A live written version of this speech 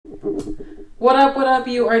What up, what up?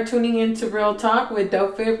 You are tuning into Real Talk with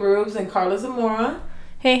Dope Fit Rubes and Carla Zamora.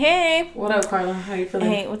 Hey, hey. What up, Carla? How you feeling?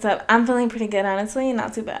 Hey, what's up? I'm feeling pretty good, honestly.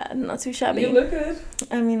 Not too bad. Not too shabby. You look good.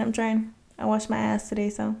 I mean, I'm trying. I washed my ass today,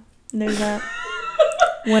 so there's that.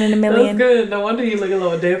 One in a million. That's good. No wonder you look a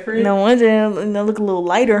little different. No wonder I look a little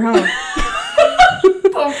lighter, huh?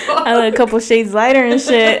 I look a couple shades lighter and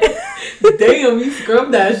shit. Damn, you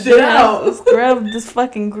scrubbed that shit out. Scrub this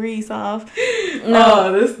fucking grease off.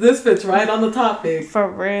 No, this fits right on the topic. For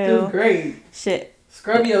real. It's great. Shit.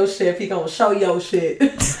 Scrub your shit if he gonna show your shit.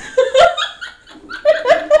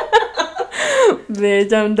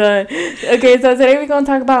 Bitch, I'm done. Okay, so today we're gonna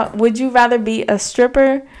talk about, would you rather be a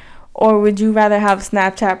stripper or would you rather have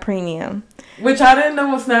Snapchat Premium? Which I didn't know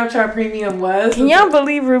what Snapchat Premium was. Can y'all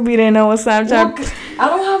believe Ruby didn't know what Snapchat? Well, I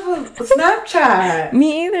don't have a Snapchat.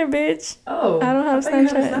 Me either, bitch. Oh, I don't have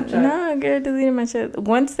Snapchat. No, girl, deleted my shit.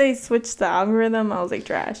 Once they switched the algorithm, I was like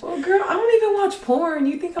trash. Well, girl, I don't even watch porn.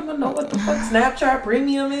 You think I'm gonna know what the fuck Snapchat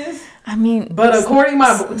Premium is? I mean, but according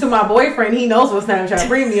to my boyfriend, he knows what Snapchat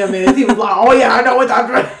Premium is. He was like, "Oh yeah, I know what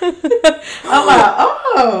I'm like,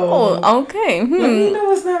 oh, okay. Let me know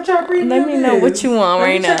what Snapchat Premium is. Let me know what you want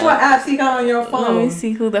right now. Check what apps he got on your phone. Let me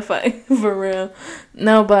see who the fuck for real.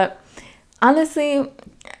 No, but honestly,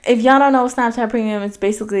 if y'all don't know Snapchat Premium, it's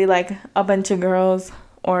basically like a bunch of girls,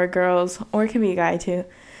 or it could be a guy too,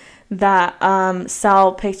 that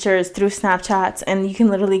sell pictures through Snapchats, and you can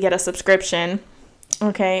literally get a subscription,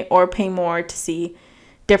 okay, or pay more to see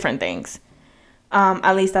different things.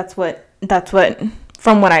 At least that's what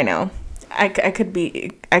from what I know. I could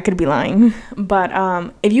be lying,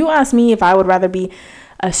 but if you ask me if I would rather be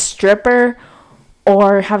a stripper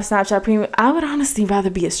or have Snapchat Premium, I would honestly rather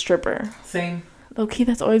be a stripper. Same. Low-key,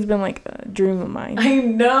 that's always been like a dream of mine. I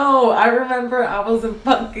know. I remember I was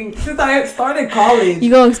since I started college.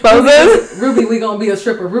 You gonna expose us? Ruby, we gonna be a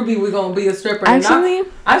stripper. Ruby, we gonna be a stripper. Actually,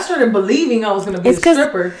 I started believing I was gonna be a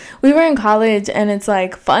stripper. We were in college and it's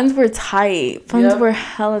like funds were tight. Funds were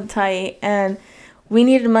hella tight, and we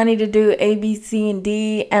needed money to do A, B, C, and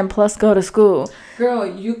D, and plus go to school. Girl,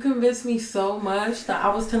 you convinced me so much that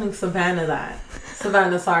I was telling Savannah that.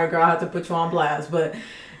 Savannah, sorry girl, I had to put you on blast, but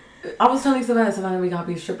I was telling Savannah, we gotta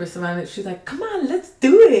be a stripper. Savannah, she's like, come on, let's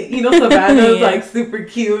do it. You know, Savannah's like super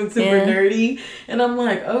cute and super nerdy. And I'm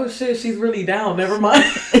like, oh shit, she's really down. Never mind.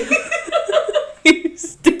 You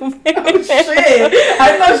stupid. Oh shit.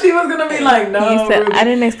 I thought she was gonna be like, no. I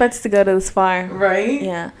didn't expect us to go to this far. Right?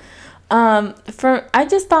 Yeah. I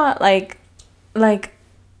just thought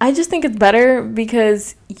I just think it's better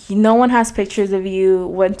because no one has pictures of you.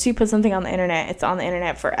 Once you put something on the internet, it's on the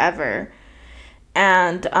internet forever.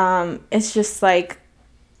 And it's just like,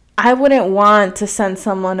 I wouldn't want to send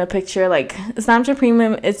someone a picture. Like, Snapchat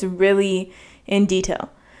Premium is really in detail.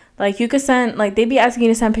 Like, you could send, like, they'd be asking you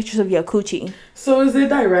to send pictures of your coochie. So is it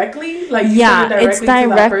directly? Like, it's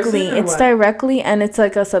directly, and it's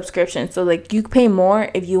like a subscription. So, like, you pay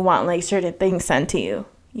more if you want, like, certain things sent to you.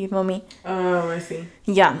 You feel me? Oh, I see.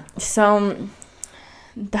 Yeah. So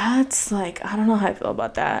that's like, I don't know how I feel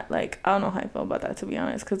about that. Like, I don't know how I feel about that, to be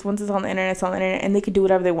honest, because once it's on the internet, it's on the internet, and they could do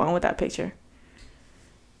whatever they want with that picture.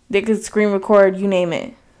 They could screen record, you name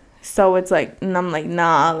it. So it's like, and I'm like,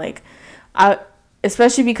 nah, like,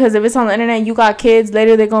 especially because if it's on the internet, you got kids,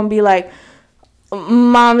 later they're gonna be like,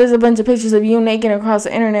 Mom, there's a bunch of pictures of you naked across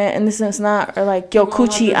the internet, and this is not, or like, yo,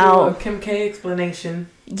 coochie out. A Kim K explanation.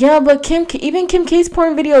 Yeah, but even Kim K's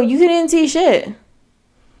porn video, you couldn't see shit.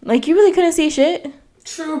 Like, you really couldn't see shit.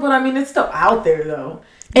 True, but I mean, it's still out there, though.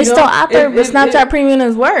 It's still out there, but Snapchat Premium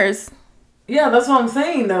is worse. Yeah, that's what I'm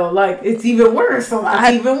saying, though. Like, it's even worse, so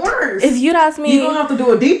that's even worse. If you'd ask me... You're going to have to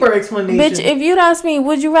do a deeper explanation. Bitch, if you'd ask me,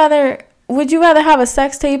 would you rather have a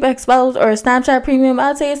sex tape exposed or a Snapchat Premium?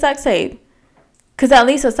 I'd say a sex tape. Because at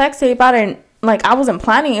least a sex tape, I wasn't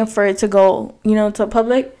planning for it to go, to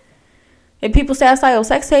public. If people say I saw your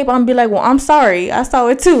sex tape, I'm going to be like, well, I'm sorry. I saw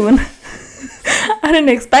it, too. I didn't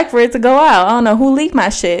expect for it to go out. I don't know who leaked my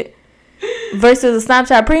shit. Versus a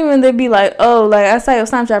Snapchat Premium, they'd be like, oh, like, I saw your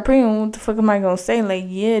Snapchat Premium. What the fuck am I going to say? Like,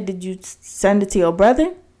 yeah, did you send it to your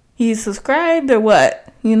brother? He subscribed or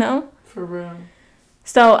what? For real.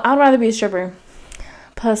 So, I'd rather be a stripper.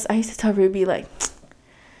 Plus, I used to tell Ruby, like,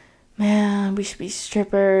 man, we should be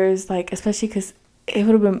strippers. Like, especially because it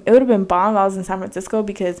would have been bomb if I was in San Francisco,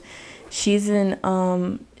 because she was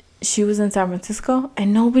in San Francisco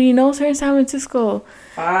and nobody knows her in San Francisco.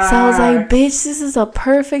 So I was like, bitch, this is a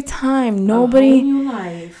perfect time. Nobody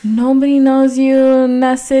knows you in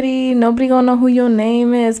that city. Nobody gonna know who your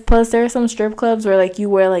name is. Plus, there are some strip clubs where like you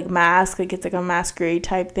wear like masks, like it's like a masquerade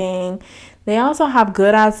type thing. They also have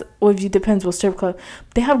good ass, well, it depends what strip club.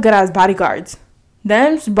 They have good ass bodyguards.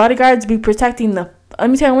 Them bodyguards be protecting the. Let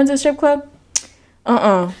me tell you, I went to a strip club.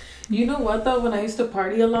 You know what though? When I used to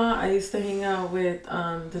party a lot, I used to hang out with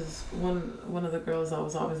this one of the girls that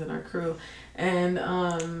was always in our crew,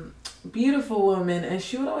 and beautiful woman, and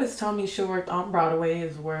she would always tell me she worked on Broadway,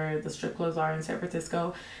 is where the strip clubs are in San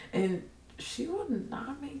Francisco, and she would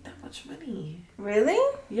not make that much money. Really?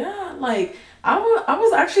 Yeah, like I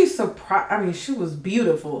was actually surprised. I mean, she was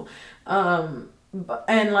beautiful, and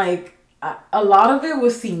like a lot of it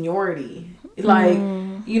was seniority. Like,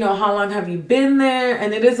 you know, how long have you been there?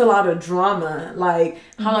 And it is a lot of drama. Like,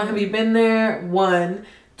 how long have you been there? 1,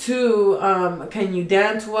 2, can you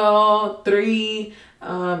dance well? 3,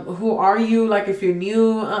 who are you? Like, if you're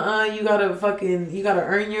new, you gotta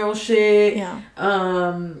earn your own shit. Yeah.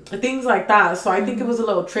 Things like that. So I think it was a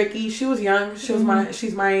little tricky. She was young. She's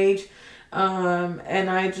my age. And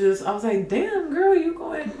I was like, damn girl, you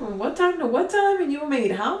going from what time to what time, and you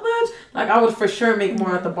made how much? Like, I would for sure make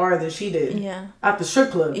more at the bar than she did. Yeah. At the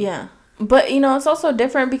strip club. Yeah. But, you know, it's also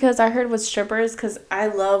different because I heard with strippers, because I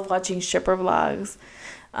love watching stripper vlogs.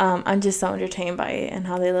 I'm just so entertained by it and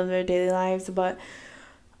how they live their daily lives. But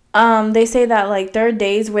they say that, like, there are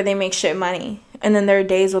days where they make shit money, and then there are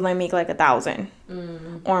days when they make like 1,000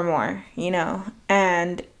 or more, you know,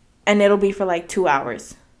 and it'll be for like 2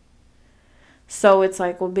 hours. So it's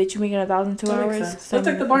like, well, bitch, you making 1,000 2 hours? So it's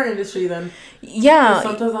like the bar industry then. Yeah.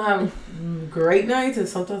 Sometimes I have great nights and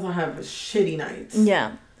sometimes I have shitty nights.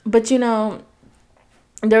 Yeah. But, you know,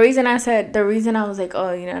 the reason I was like,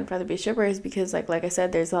 oh, you know, I'd rather be a stripper is because, like I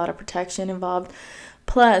said, there's a lot of protection involved.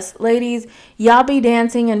 Plus, ladies, y'all be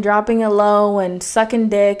dancing and dropping it low and sucking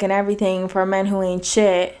dick and everything for a man who ain't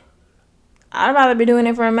shit. I'd rather be doing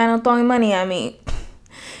it for a man who's throwing money at me.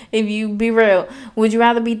 If you be real, would you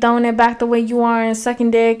rather be throwing it back the way you are and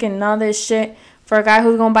sucking dick and all this shit for a guy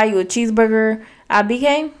who's gonna buy you a cheeseburger at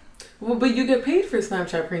BK? Well, but you get paid for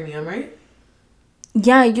Snapchat Premium, right?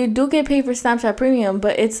 Yeah, you do get paid for Snapchat Premium,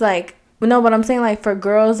 but it's like, no, but I'm saying, like, for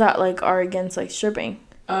girls that, like, are against, like, stripping.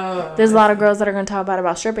 There's a lot of girls that are gonna talk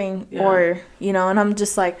about stripping, yeah. Or, you know, and I'm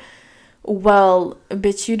just like, well,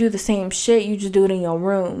 bitch, you do the same shit, you just do it in your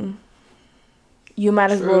room. You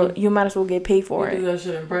might as well get paid for it. You do that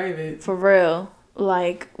shit in private. For real.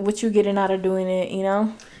 Like, what you getting out of doing it, you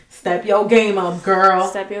know? Step your game up, girl.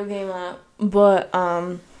 Step your game up. But,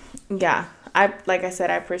 yeah. Like I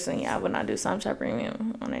said, I personally, I would not do Snapchat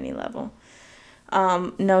Premium on any level.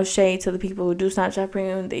 No shade to the people who do Snapchat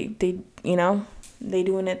Premium. They you know, they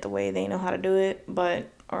doing it the way they know how to do it,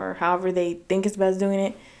 or however they think it's best doing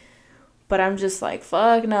it. But I'm just like,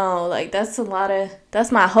 fuck no. Like, that's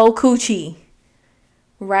my whole coochie.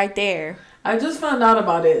 Right there. I just found out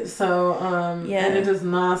about it, so yeah. And it does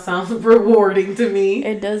not sound rewarding to me.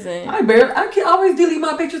 It doesn't. I can always delete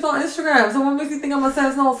my pictures on Instagram. So what makes you think I'm gonna say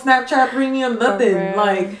it's no Snapchat Premium? Nothing.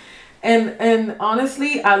 Like, and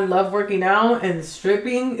honestly, I love working out, and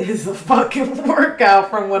stripping is a fucking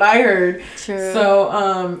workout from what I heard. True.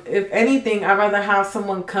 So if anything, I'd rather have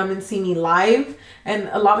someone come and see me live. And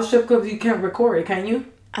a lot of strip clubs you can't record, can you?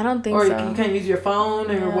 I don't think so. Or you can't use your phone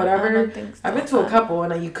or whatever. I don't think so. I've been to a couple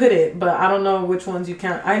and you couldn't, but I don't know which ones you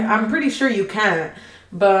can. I'm pretty sure you can't.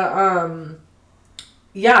 But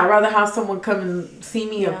yeah, I'd rather have someone come and see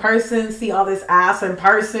me in person, see all this ass in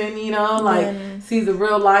person, you know, like see the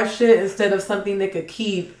real life shit instead of something they could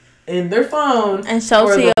keep in their phone and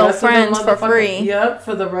show to your friends for free. Yep,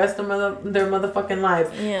 for the rest of their motherfucking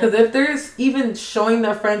lives. Because if there's even showing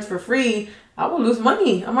their friends for free, I will lose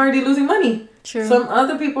money. I'm already losing money. True. Some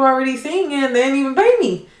other people are already seeing it and they didn't even pay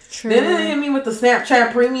me. True. They didn't hit me with the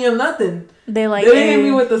Snapchat Premium, nothing. They didn't hit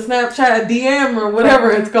me with the Snapchat DM or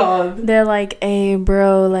whatever it's called. They're like, hey,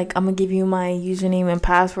 bro, like, I'm going to give you my username and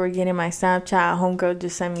password, get in my Snapchat. Homegirl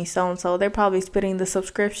just sent me so-and-so. They're probably splitting the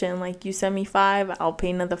subscription. Like, you send me $5, I'll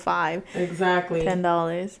pay another $5. Exactly.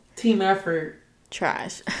 $10. Team effort.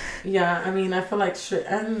 Trash. Yeah, I mean, I feel like shit.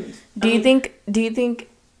 Do you think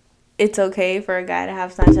it's okay for a guy to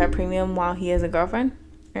have Snapchat Premium while he has a girlfriend?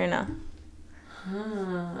 Or no?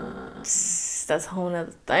 That's a whole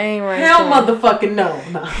nother thing right Hell there. Motherfucking no.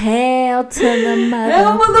 Hell to the mother.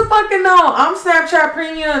 Hell motherfucking no. I'm Snapchat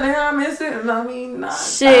Premium and I'm Instagram. I mean, nah.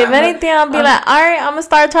 Shit, if anything, I'll be like, alright, I'm gonna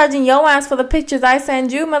start charging your ass for the pictures I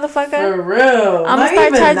send you, motherfucker. For real. I'm gonna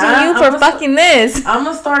start charging you for fucking this. I'm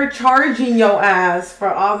gonna start charging your ass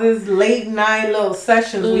for all this late night little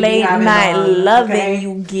sessions we late be having night on, loving okay?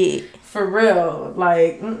 you get. For real.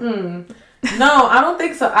 Like, No, I don't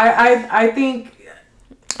think so. I think...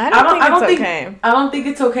 I don't think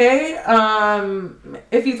it's okay.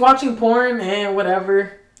 If he's watching porn and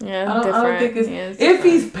whatever. Yeah, I don't think it's... Yeah, if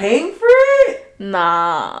he's paying for it?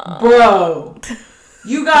 Nah. Bro.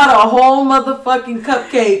 You got a whole motherfucking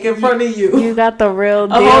cupcake in front of you. You got the real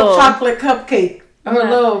deal. A whole chocolate cupcake. Her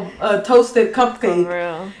little toasted cupcake. For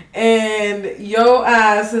real. And your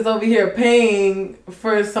ass is over here paying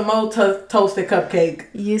for some old toasted cupcake.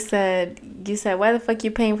 You said, why the fuck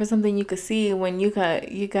you paying for something you could see when you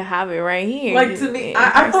could have it right here? Like, to me,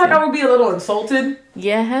 I feel like I would be a little insulted.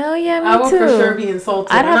 Yeah, hell yeah, me too. I would for sure be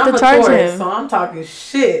insulted. I'd have to charge him. So I'm talking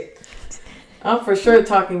shit. I'm for sure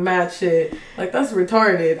talking mad shit. Like, that's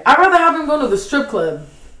retarded. I'd rather have him go to the strip club.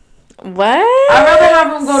 What? I'd rather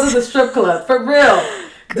have him go to the strip club. For real.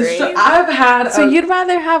 I've had... So you'd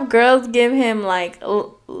rather have girls give him, like,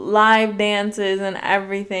 live dances and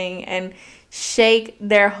everything and shake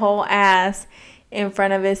their whole ass in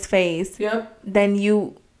front of his face. Yep.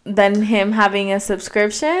 Than him having a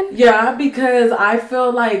subscription? Yeah, because I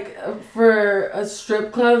feel like for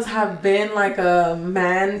strip clubs have been like a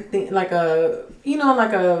man thing, like a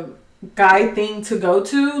guy thing to go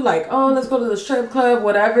to. Like, oh, let's go to the strip club,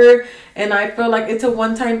 whatever. And I feel like it's a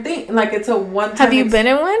one-time thing. Like, it's a one-time... Have you been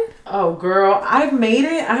in one? Oh, girl, I've made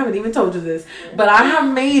it. I haven't even told you this. But I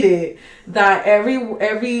have made it that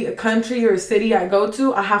every country or city I go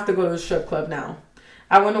to, I have to go to a strip club now.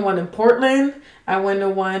 I went to one in Portland. I went to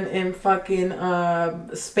one in fucking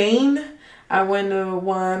Spain. I went to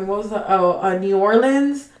one, New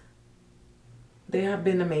Orleans. They have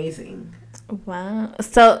been amazing. Wow.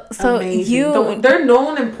 So amazing. They're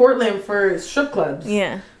known in Portland for strip clubs.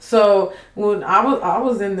 Yeah. So when I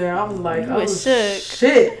was in there, I was like,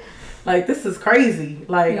 shit. Like, this is crazy.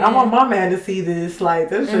 Like, I want my man to see this. Like,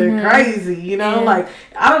 this shit crazy, you know? Yeah. Like,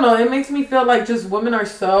 I don't know. It makes me feel like just women are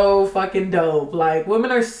so fucking dope. Like, women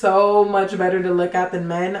are so much better to look at than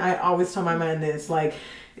men. I always tell my man this. Like,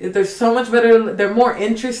 they're so much better. They're more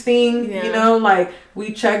interesting, you know? Like,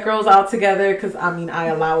 we check girls out together because, I mean, I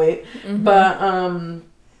allow it. Mm-hmm. But,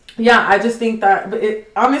 yeah, I just think that... But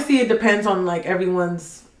honestly, it depends on, like,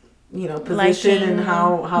 everyone's... position and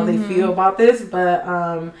how they feel about this, but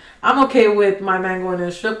I'm okay with my man going to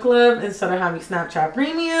a strip club instead of having Snapchat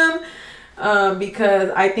Premium,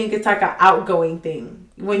 because I think it's like an outgoing thing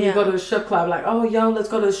when you go to a strip club, like, oh, yo, let's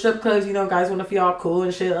go to the strip clubs, guys want to feel all cool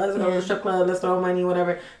and shit, let's go to the strip club, let's throw money,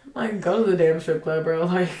 whatever. I'm like, go to the damn strip club, bro.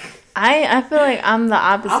 Like, I feel like I'm the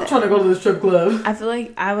opposite. I'm trying to go to the strip club. I feel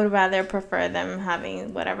like I would rather prefer them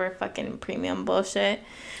having whatever fucking premium bullshit.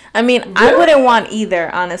 I mean, really? I wouldn't want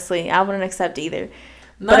either, honestly. I wouldn't accept either.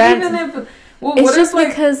 Not but even if... Well, it's just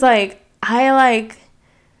because, like, I'm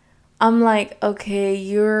like, okay,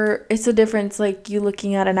 it's a difference, like, you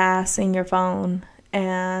looking at an ass in your phone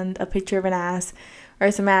and a picture of an ass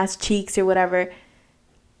or some ass cheeks or whatever,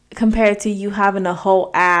 compared to you having a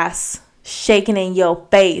whole ass shaking in your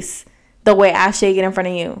face the way I shake it in front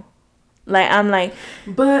of you. Like, I'm like...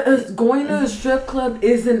 But going to a strip club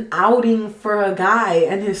is an outing for a guy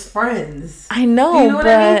and his friends. I know, but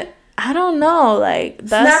I mean? I don't know. Like,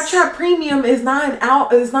 that's... Snapchat Premium is not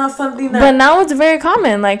it's not something that... But now it's very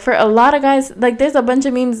common. Like, for a lot of guys... Like, there's a bunch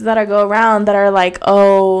of memes that go around that are like,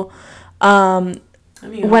 oh...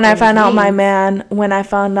 when I found out my man has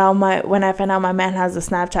a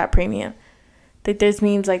Snapchat Premium. Like, there's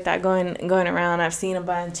memes like that going around. I've seen a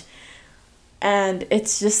bunch. And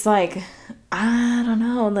it's just like, I don't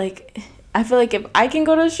know. Like, I feel like if I can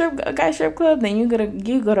go to a guy strip club, then you go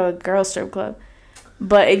to a girl strip club.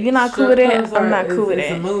 But if you're not cool with it, I'm not cool with it.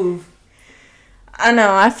 It's a move. I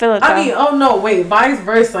know. I feel it. I mean, oh no, wait, vice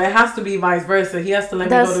versa. It has to be vice versa. He has to let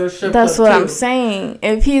me go to a strip club. That's what I'm saying.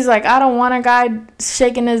 If he's like, I don't want a guy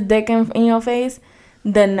shaking his dick in your face,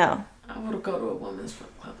 then no. I would go to a woman's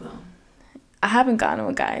strip club though. I haven't gone to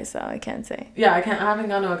a guy, so I can't say. Yeah, I haven't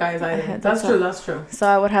gone to a guy's either. That's true. So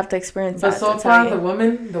I would have to experience that. But so far, the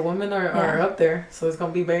women are up there, so it's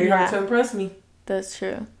gonna be very hard to impress me. That's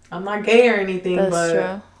true. I'm not gay or anything, but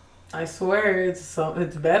true. I swear it's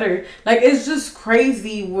better. Like, it's just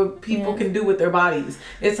crazy what people can do with their bodies.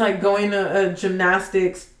 It's like going to a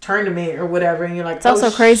gymnastics tournament or whatever, and you're like, it's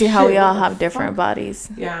also crazy how we all have different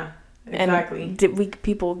bodies. Yeah. Exactly. And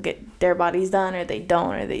people get their bodies done, or they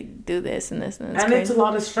don't, or they do this and this and this. And it's a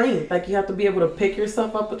lot of strength. Like, you have to be able to pick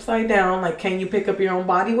yourself up upside down. Like, can you pick up your own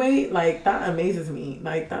body weight? Like, that amazes me.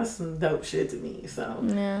 Like, that's some dope shit to me. So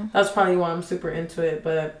that's probably why I'm super into it.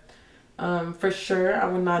 But for sure, I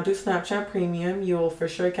would not do Snapchat Premium. You'll for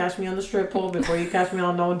sure catch me on the strip pole before you catch me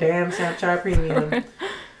on no damn Snapchat Premium.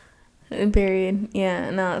 Period. Yeah,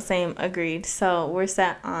 no, same. Agreed. So we're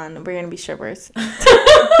gonna be strippers.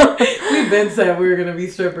 We've been said we were gonna be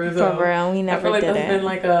strippers. For real, we never I feel like did that's it. been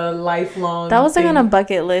like a lifelong. That was like thing. on a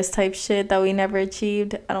bucket list type shit that we never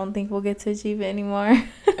achieved. I don't think we'll get to achieve it anymore.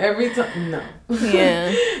 Every time, no.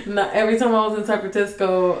 Yeah. No, every time I was in San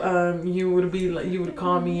Francisco, you would be like, you would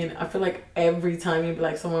call me, and I feel like every time you'd be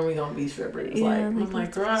like, "So when we gonna be strippers?" Yeah, like like, I'm like,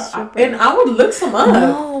 let's girl, be strippers. and I would look some up.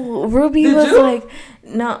 No, Ruby Did was you? like,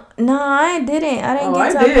 no, I didn't. I didn't Oh, get I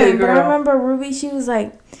to that did, point. But I girl. remember Ruby, she was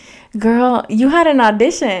like, girl, you had an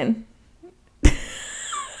audition.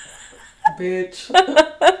 Bitch.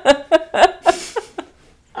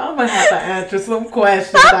 I'm gonna have to answer some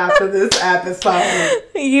questions after this episode.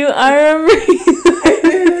 I remember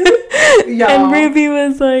Y'all. and Ruby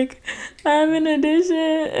was like, I have an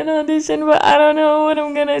audition, but I don't know what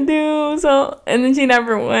I'm gonna do. So, and then she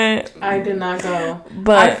never went. I did not go,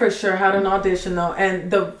 But I for sure had an audition though, and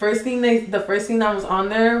the first thing that was on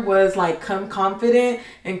there was like, come confident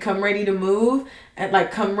and come ready to move, and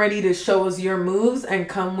like come ready to show us your moves, and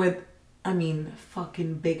come with, I mean,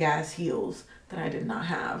 fucking big ass heels that I did not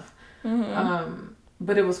have.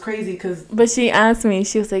 But it was crazy because. But she asked me,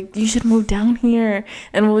 she was like, you should move down here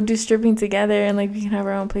and we'll do stripping together and like we can have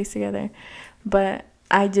our own place together. But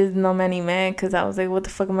I just no many man because I was like, what the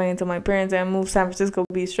fuck am I going to tell my parents and move San Francisco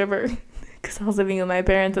to be a stripper? Because I was living with my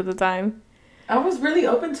parents at the time. I was really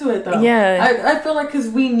open to it though. Yeah. I feel like because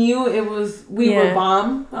we knew it was, we were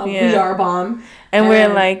bomb. We are bomb. And we're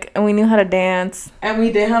like, and we knew how to dance. And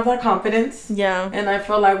we did have that confidence. Yeah. And I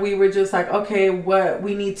feel like we were just like, okay, what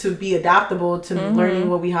we need to be adaptable to learning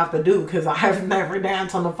what we have to do. Because I have never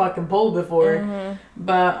danced on the fucking pole before.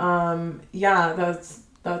 But yeah,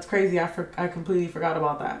 that's crazy. I completely forgot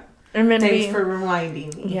about that. And then Thanks for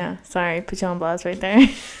reminding me. Yeah. Sorry. Put you on blast right there.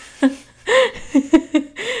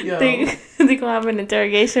 Yo. Think we'll have an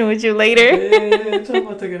interrogation with you later. Bitch, I'm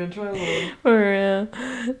about to get in trouble. For real.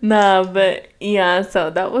 Nah, but yeah, so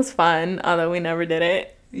that was fun, although we never did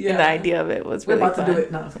it. Yeah. The idea of it was We're really about fun. to do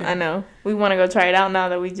it now. I know. We want to go try it out now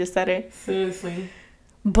that we just said it. Seriously.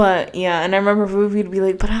 But yeah, and I remember Ruby would be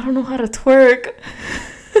like, but I don't know how to twerk.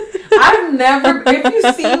 I've never, if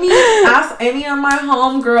you see me, ask any of my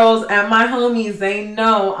homegirls and my homies, they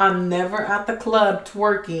know I'm never at the club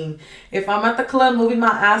twerking. If I'm at the club moving my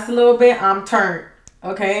ass a little bit, I'm turned.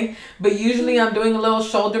 Okay? But usually I'm doing a little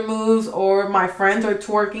shoulder moves, or my friends are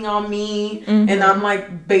twerking on me, and I'm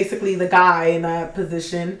like basically the guy in that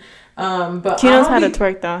position. But She knows how to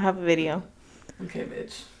twerk though. I have a video. Okay,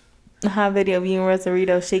 bitch. I have a video of you and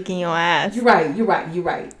Rosarito shaking your ass. You're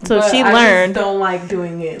right. So but she I learned. just don't like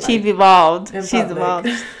doing it. She's evolved. in She's public. evolved.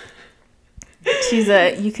 She's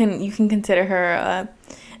you can consider her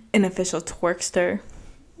an official twerkster.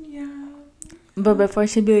 Yeah. But before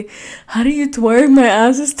she'd be like, how do you twerk? My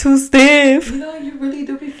ass is too stiff. You know, you really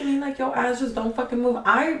do be feeling like your ass just don't fucking move.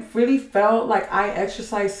 I really felt like I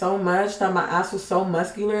exercised so much that my ass was so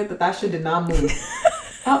muscular that shit did not move.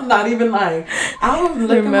 I'm not even lying. I would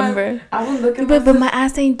look at but my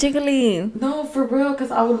ass ain't jiggly. No, for real,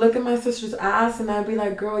 because I would look at my sister's ass and I'd be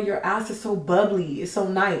like, girl, your ass is so bubbly. It's so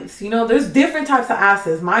nice. You know, there's different types of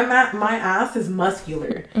asses. My ass is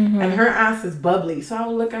muscular and her ass is bubbly. So I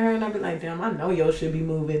would look at her and I'd be like, damn, I know your shit be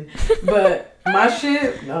moving. But my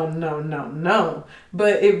shit, no.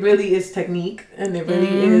 But it really is technique, and it really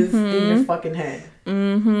is in your fucking head.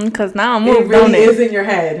 Because now I'm moving. It really is in your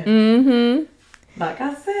head. Like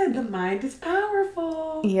I said, the mind is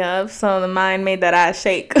powerful. Yep, so the mind made that ass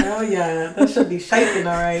shake. Oh yeah, that should be shaking,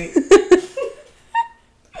 all right.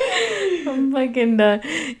 I'm fucking done.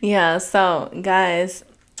 Yeah, so guys,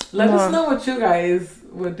 let us know what you guys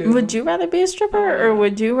would do. Would you rather be a stripper, or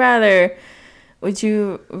would you rather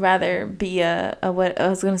be a what I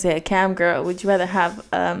was gonna say, a cam girl? Would you rather have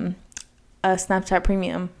a Snapchat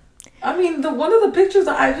Premium? I mean, one of the pictures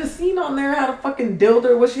that I just seen on there had a fucking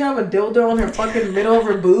dildo. Would she have a dildo on her fucking middle of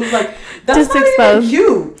her boobs? Like, that's Just not exposed. even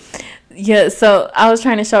cute. Yeah, so I was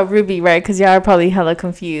trying to show Ruby, right? Because y'all are probably hella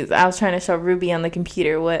confused. I was trying to show Ruby on the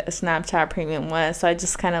computer what a Snapchat Premium was. So I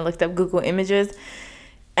just kind of looked up Google Images.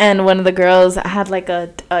 And one of the girls had like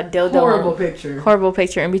a dildo. Horrible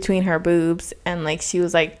picture in between her boobs. And like she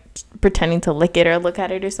was like pretending to lick it or look at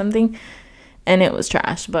it or something. And it was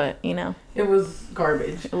trash, but you know. It was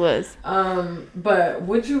garbage. It was. But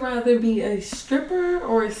would you rather be a stripper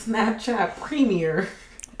or a Snapchat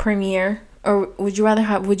premier? Or would you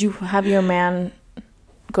have your man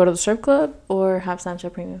go to the strip club or have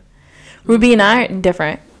Snapchat Premium? Ruby and I are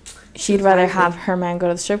different. She'd rather have her man go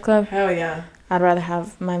to the strip club. Hell yeah. I'd rather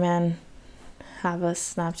have my man have a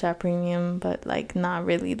Snapchat Premium, but like not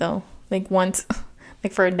really though. Like once,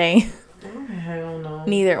 like for a day. Oh, hell no.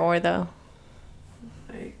 Neither or though.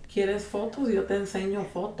 ¿Quieres fotos? Yo te enseño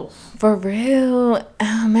fotos. For real.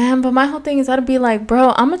 Oh, man, but my whole thing is I'd be like, bro,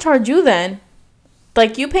 I'm gonna charge you then.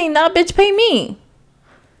 Like, you paying that bitch, pay me.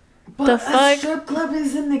 But The a fuck? strip club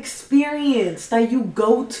is an experience that you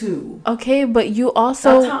go to. Okay, but you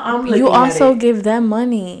also That's how I'm looking at it. give them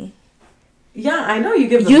money. Yeah, I know you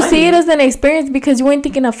give them You money. see it as an experience because you ain't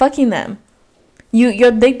thinking of fucking them.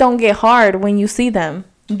 Your dick don't get hard when you see them.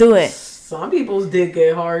 Do it. Some people's dick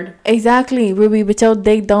get hard. Exactly, Ruby, but your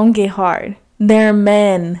dick don't get hard. They're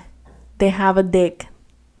men. They have a dick.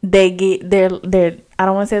 They're I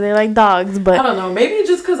don't want to say they're like dogs, but I don't know. Maybe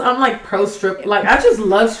just because I'm like pro strip. Like, I just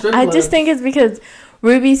love strip clubs. I just think it's because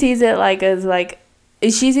Ruby sees it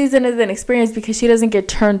she sees it as an experience because she doesn't get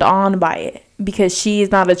turned on by it because she is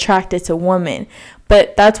not attracted to women.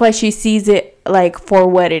 But that's why she sees it like for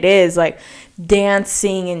what it is, like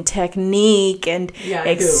dancing and technique and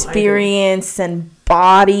experience and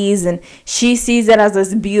bodies, and she sees it as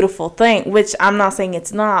this beautiful thing, which I'm not saying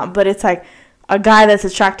it's not, but it's like a guy that's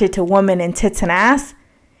attracted to women and tits and ass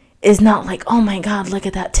is not like, oh my god, look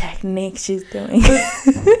at that technique she's doing.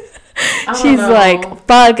 She's like,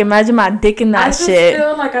 fuck, imagine my dick in that shit. I just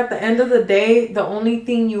feel like at the end of the day, the only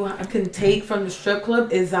thing you can take from the strip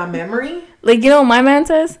club is that memory. Like, you know what my man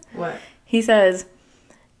says? What? He says,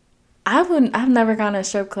 I've never gone to a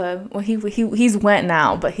strip club. Well, he's went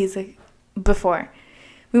now, but he's like, before.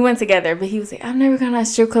 We went together, but he was like, I've never gone to a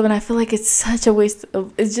strip club, and I feel like it's such a waste.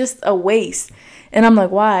 It's just a waste. And I'm like,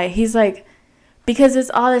 why? He's like, because it's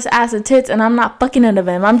all this ass and tits, and I'm not fucking into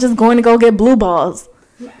them. I'm just going to go get blue balls.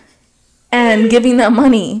 And giving them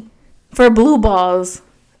money for blue balls.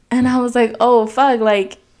 And I was like, oh, fuck.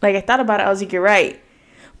 Like I thought about it. I was like, you're right.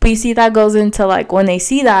 But you see, that goes into, like, when they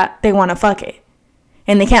see that, they want to fuck it.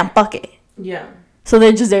 And they can't fuck it. Yeah. So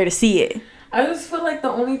they're just there to see it. I just feel like the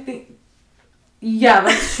only thing... Yeah,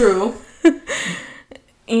 that's true.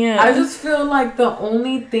 Yeah. I just feel like the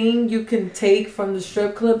only thing you can take from the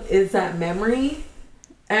strip club is that memory.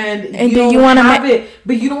 And you don't have it,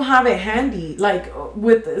 but you don't have it handy. Like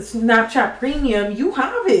with Snapchat Premium, you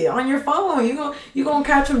have it on your phone. You gonna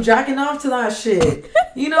catch him jacking off to that shit.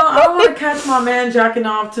 I don't want to catch my man jacking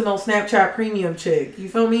off to no Snapchat Premium chick. You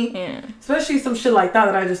feel me? Yeah. Especially some shit like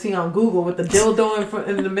that I just see on Google with the dildo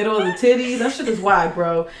in the middle of the titty. That shit is whack,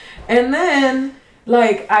 bro. And then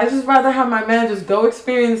like I just rather have my man just go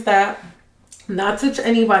experience that. Not touch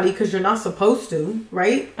anybody because you're not supposed to,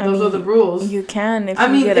 right? Those are the rules. You can if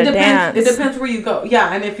you get a dance. It depends where you go.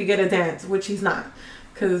 Yeah, and if you get a dance, which he's not.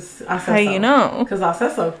 Because I said so. How you know? Because I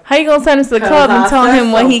said so. How you going to send us to the club and tell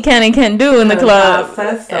him what he can and can't do in the club? I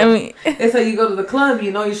said so. I mean, it's like you go to the club,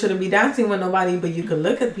 you shouldn't be dancing with nobody, but you can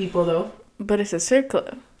look at people, though. But it's a strip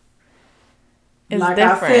club. It's like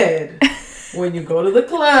different. I said, when you go to the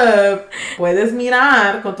club, puedes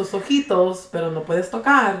mirar con tus ojitos, pero no puedes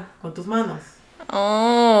tocar con tus manos.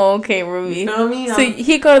 Oh, okay, Ruby. You know what I mean? So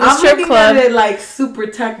he go to the strip club. I'm looking at it like super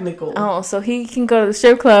technical. Oh, so he can go to the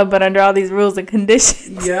strip club, but under all these rules and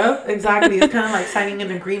conditions. Yep, exactly. It's kind of like signing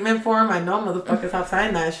an agreement form. I know motherfuckers have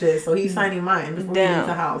signed that shit, so he's signing mine before he leaves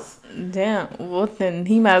the house. Damn. Well, then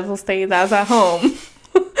he might as well stay his ass at home.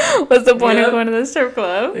 What's the point of going to the strip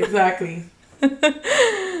club? Exactly.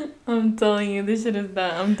 I'm telling you, this shit is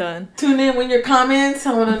done. I'm done. Tune in with your comments.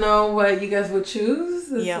 I want to know what you guys would choose.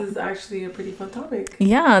 This is actually a pretty fun topic.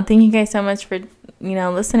 Yeah. Thank you guys so much for,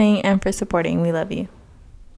 listening and for supporting. We love you.